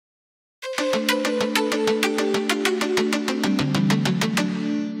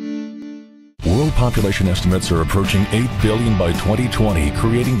World population estimates are approaching 8 billion by 2020,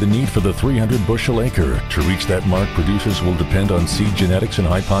 creating the need for the 300 bushel acre. To reach that mark, producers will depend on seed genetics and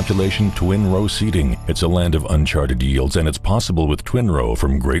high population twin row seeding. It's a land of uncharted yields, and it's possible with twin row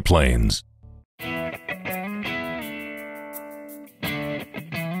from Great Plains.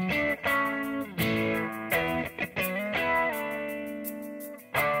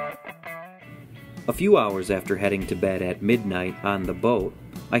 A few hours after heading to bed at midnight on the boat,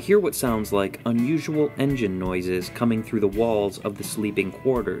 I hear what sounds like unusual engine noises coming through the walls of the sleeping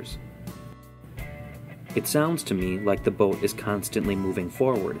quarters. It sounds to me like the boat is constantly moving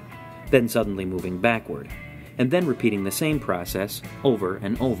forward, then suddenly moving backward, and then repeating the same process over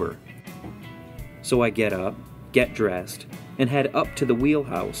and over. So I get up, get dressed, and head up to the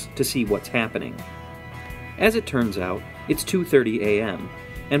wheelhouse to see what's happening. As it turns out, it's 2:30 a.m.,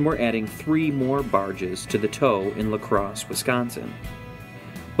 and we're adding 3 more barges to the tow in La Crosse, Wisconsin.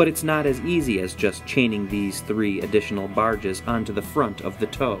 But it's not as easy as just chaining these 3 additional barges onto the front of the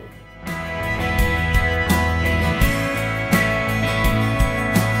tow.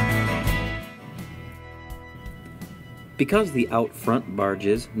 Because the out front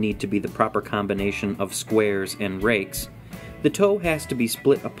barges need to be the proper combination of squares and rakes, the tow has to be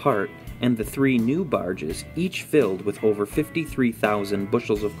split apart, and the 3 new barges, each filled with over 53,000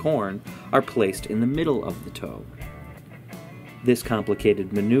 bushels of corn, are placed in the middle of the tow. This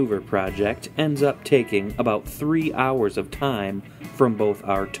complicated maneuver project ends up taking about 3 hours of time from both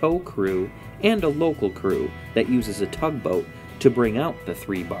our tow crew and a local crew that uses a tugboat to bring out the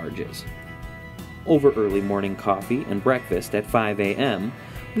 3 barges. Over early morning coffee and breakfast at 5 a.m.,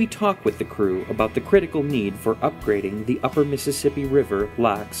 we talk with the crew about the critical need for upgrading the upper Mississippi River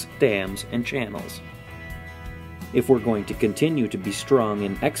locks, dams, and channels. If we're going to continue to be strong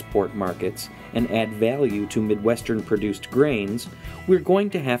in export markets and add value to Midwestern-produced grains, we're going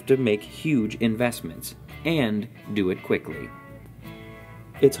to have to make huge investments, and do it quickly.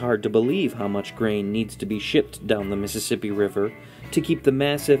 It's hard to believe how much grain needs to be shipped down the Mississippi River to keep the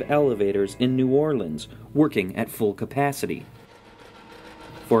massive elevators in New Orleans working at full capacity.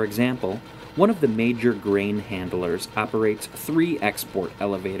 For example, one of the major grain handlers operates 3 export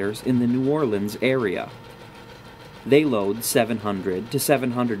elevators in the New Orleans area. They load 700 to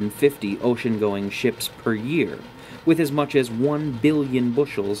 750 ocean-going ships per year, with as much as 1 billion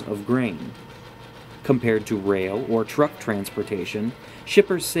bushels of grain. Compared to rail or truck transportation,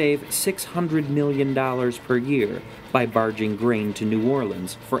 shippers save $600 million per year by barging grain to New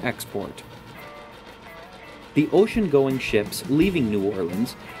Orleans for export. The ocean-going ships leaving New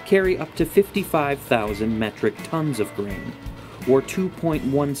Orleans carry up to 55,000 metric tons of grain, or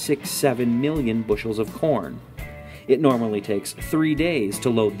 2.167 million bushels of corn. It normally takes 3 days to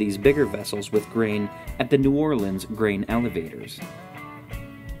load these bigger vessels with grain at the New Orleans grain elevators.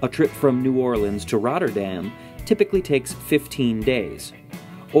 A trip from New Orleans to Rotterdam typically takes 15 days,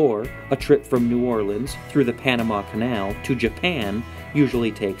 or a trip from New Orleans through the Panama Canal to Japan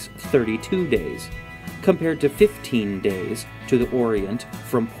usually takes 32 days, compared to 15 days to the Orient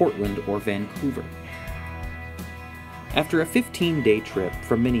from Portland or Vancouver. After a 15-day trip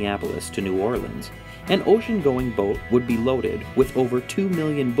from Minneapolis to New Orleans, an ocean-going boat would be loaded with over 2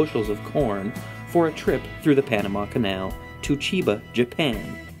 million bushels of corn for a trip through the Panama Canal to Chiba,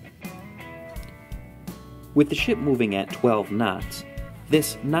 Japan. With the ship moving at 12 knots,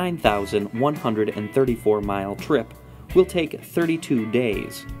 this 9,134-mile trip will take 32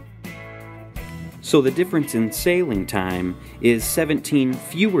 days. So the difference in sailing time is 17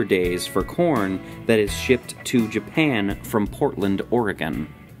 fewer days for corn that is shipped to Japan from Portland, Oregon.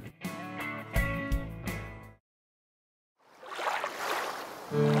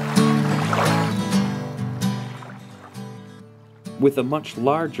 With a much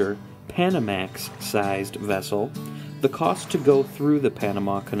larger Panamax-sized vessel, the cost to go through the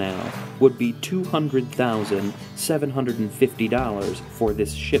Panama Canal would be $200,750 for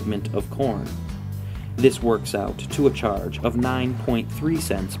this shipment of corn. This works out to a charge of 9.3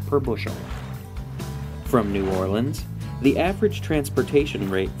 cents per bushel. From New Orleans, the average transportation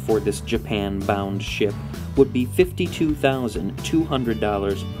rate for this Japan-bound ship would be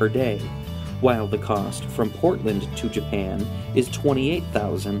 $52,200 per day, while the cost from Portland to Japan is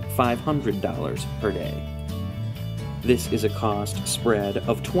 $28,500 per day. This is a cost spread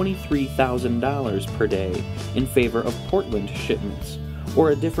of $23,000 per day in favor of Portland shipments,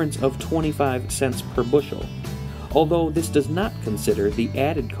 or a difference of 25 cents per bushel, although this does not consider the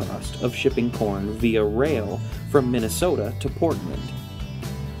added cost of shipping corn via rail from Minnesota to Portland.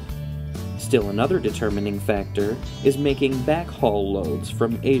 Still another determining factor is making backhaul loads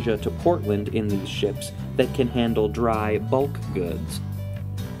from Asia to Portland in these ships that can handle dry bulk goods.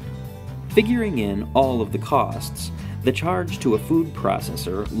 Figuring in all of the costs, the charge to a food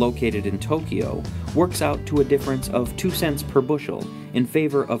processor located in Tokyo works out to a difference of 2 cents per bushel in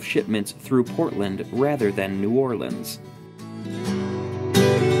favor of shipments through Portland rather than New Orleans.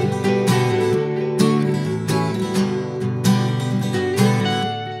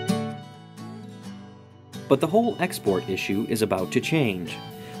 But the whole export issue is about to change,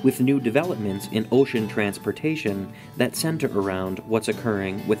 with new developments in ocean transportation that center around what's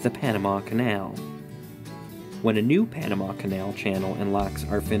occurring with the Panama Canal. When a new Panama Canal channel and locks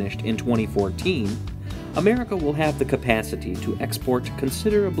are finished in 2014, America will have the capacity to export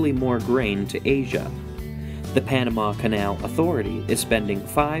considerably more grain to Asia. The Panama Canal Authority is spending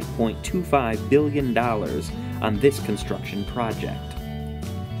 $5.25 billion on this construction project.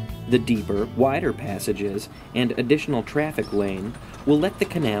 The deeper, wider passages and additional traffic lane will let the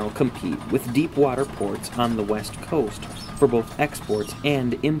canal compete with deep water ports on the west coast for both exports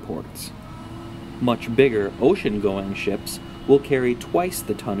and imports. Much bigger ocean-going ships will carry twice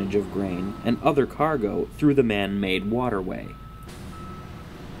the tonnage of grain and other cargo through the man-made waterway.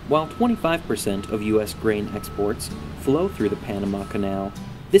 While 25% of U.S. grain exports flow through the Panama Canal,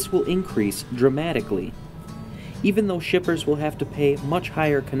 this will increase dramatically. Even though shippers will have to pay much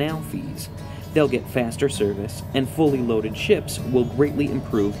higher canal fees, they'll get faster service, and fully loaded ships will greatly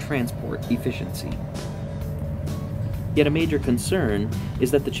improve transport efficiency. Yet a major concern is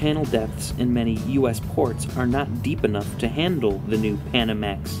that the channel depths in many U.S. ports are not deep enough to handle the new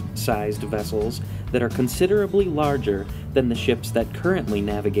Panamax-sized vessels that are considerably larger than the ships that currently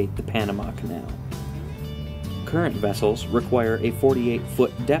navigate the Panama Canal. Current vessels require a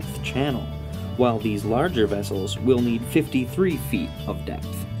 48-foot depth channel, while these larger vessels will need 53 feet of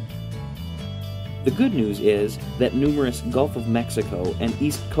depth. The good news is that numerous Gulf of Mexico and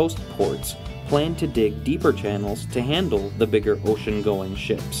East Coast ports plan to dig deeper channels to handle the bigger ocean-going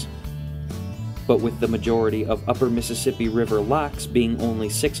ships. But with the majority of upper Mississippi River locks being only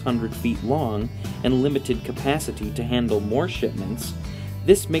 600 feet long and limited capacity to handle more shipments,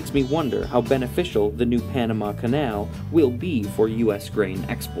 this makes me wonder how beneficial the new Panama Canal will be for U.S. grain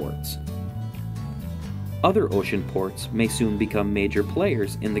exports. Other ocean ports may soon become major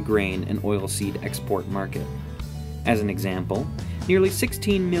players in the grain and oilseed export market. As an example, nearly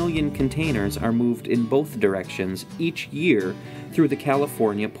 16 million containers are moved in both directions each year through the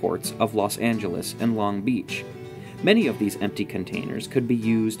California ports of Los Angeles and Long Beach. Many of these empty containers could be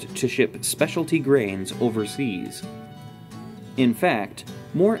used to ship specialty grains overseas. In fact,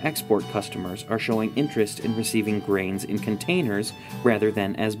 more export customers are showing interest in receiving grains in containers rather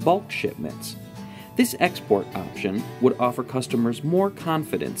than as bulk shipments. This export option would offer customers more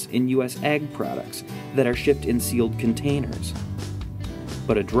confidence in U.S. ag products that are shipped in sealed containers.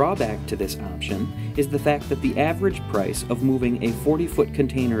 But a drawback to this option is the fact that the average price of moving a 40-foot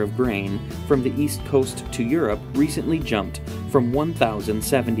container of grain from the East Coast to Europe recently jumped from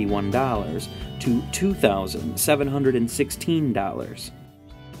 $1,071 to $2,716.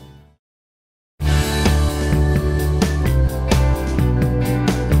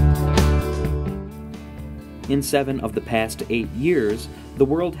 In 7 of the past 8 years, the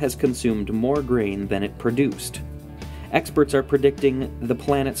world has consumed more grain than it produced. Experts are predicting the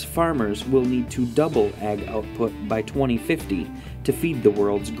planet's farmers will need to double ag output by 2050 to feed the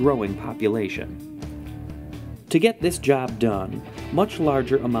world's growing population. To get this job done, much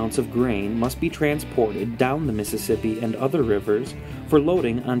larger amounts of grain must be transported down the Mississippi and other rivers for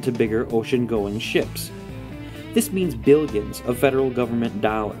loading onto bigger ocean-going ships. This means billions of federal government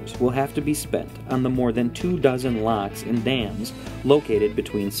dollars will have to be spent on the more than 24 locks and dams located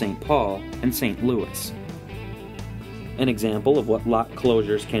between St. Paul and St. Louis. An example of what lock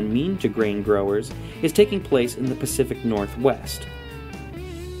closures can mean to grain growers is taking place in the Pacific Northwest.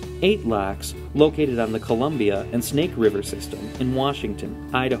 8 locks located on the Columbia and Snake River system in Washington,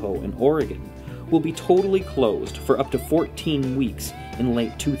 Idaho, and Oregon will be totally closed for up to 14 weeks in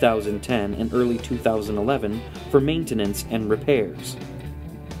late 2010 and early 2011 for maintenance and repairs.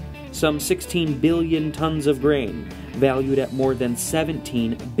 Some 16 billion tons of grain, valued at more than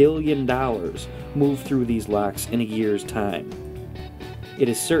 $17 billion, move through these locks in a year's time. It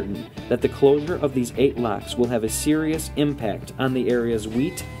is certain that the closure of these 8 locks will have a serious impact on the area's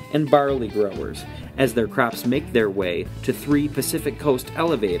wheat and barley growers as their crops make their way to 3 Pacific Coast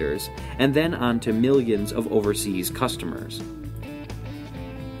elevators and then on to millions of overseas customers.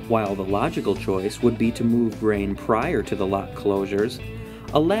 While the logical choice would be to move grain prior to the lock closures,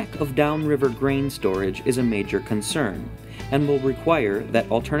 A lack of downriver grain storage is a major concern, and will require that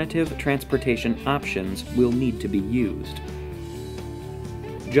alternative transportation options will need to be used.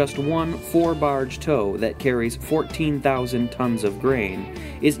 Just one 4-barge tow that carries 14,000 tons of grain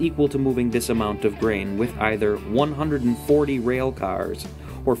is equal to moving this amount of grain with either 140 rail cars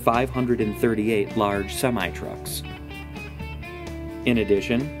or 538 large semi-trucks. In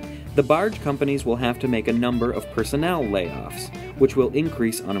addition, the barge companies will have to make a number of personnel layoffs, which will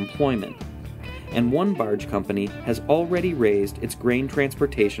increase unemployment. And one barge company has already raised its grain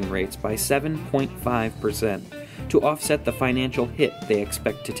transportation rates by 7.5% to offset the financial hit they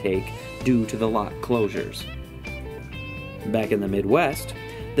expect to take due to the lock closures. Back in the Midwest,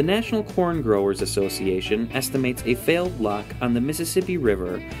 the National Corn Growers Association estimates a failed lock on the Mississippi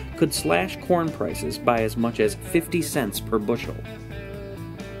River could slash corn prices by as much as 50 cents per bushel.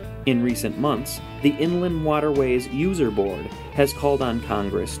 In recent months, the Inland Waterways User Board has called on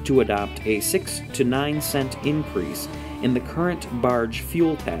Congress to adopt a 6 to 9 cent increase in the current barge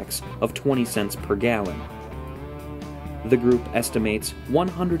fuel tax of 20 cents per gallon. The group estimates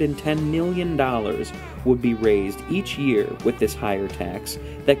 $110 million would be raised each year with this higher tax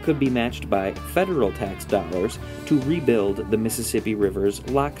that could be matched by federal tax dollars to rebuild the Mississippi River's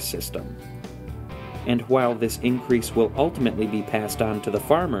lock system. And while this increase will ultimately be passed on to the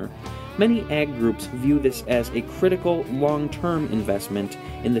farmer, many ag groups view this as a critical long-term investment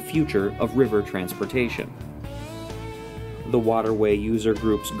in the future of river transportation. The Waterway User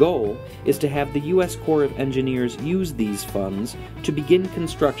Group's goal is to have the U.S. Corps of Engineers use these funds to begin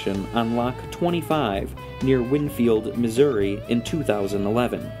construction on Lock 25 near Winfield, Missouri in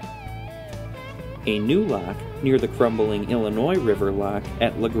 2011. A new lock near the crumbling Illinois River lock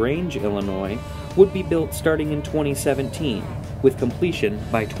at LaGrange, Illinois, would be built starting in 2017, with completion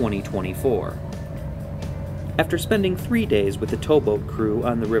by 2024. After spending 3 days with the towboat crew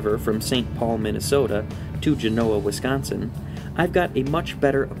on the river from St. Paul, Minnesota to Genoa, Wisconsin, I've got a much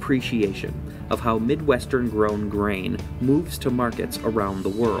better appreciation of how Midwestern-grown grain moves to markets around the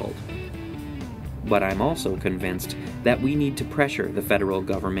world. But I'm also convinced that we need to pressure the federal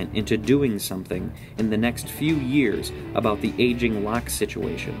government into doing something in the next few years about the aging lock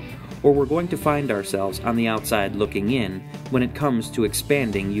situation, or we're going to find ourselves on the outside looking in when it comes to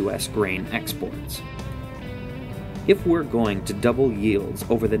expanding U.S. grain exports. If we're going to double yields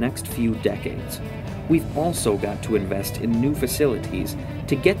over the next few decades, we've also got to invest in new facilities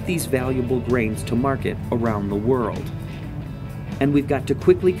to get these valuable grains to market around the world. And we've got to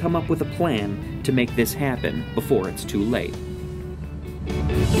quickly come up with a plan to make this happen before it's too late.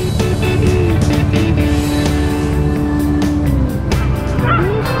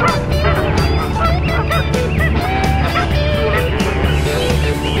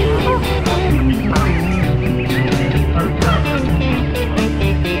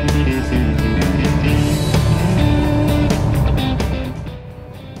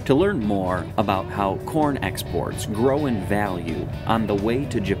 To learn more about how corn exports grow in value on the way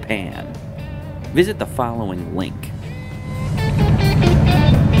to Japan, visit the following link.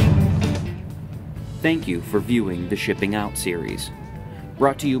 Thank you for viewing the Shipping Out series,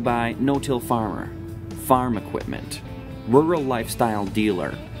 brought to you by No-Till Farmer, Farm Equipment, Rural Lifestyle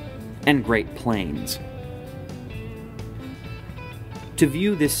Dealer, and Great Plains. To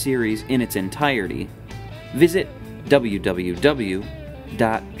view this series in its entirety, visit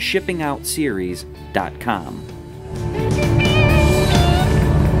www.shippingoutseries.com.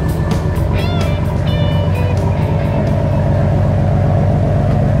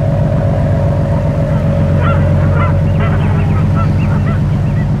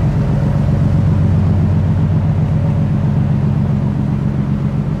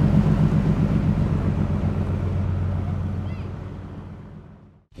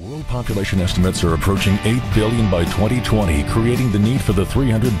 Population estimates are approaching 8 billion by 2020, creating the need for the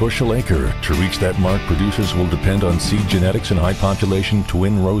 300 bushel acre. To reach that mark, producers will depend on seed genetics and high population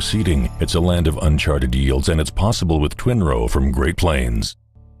twin row seeding. It's a land of uncharted yields, and it's possible with twin row from Great Plains.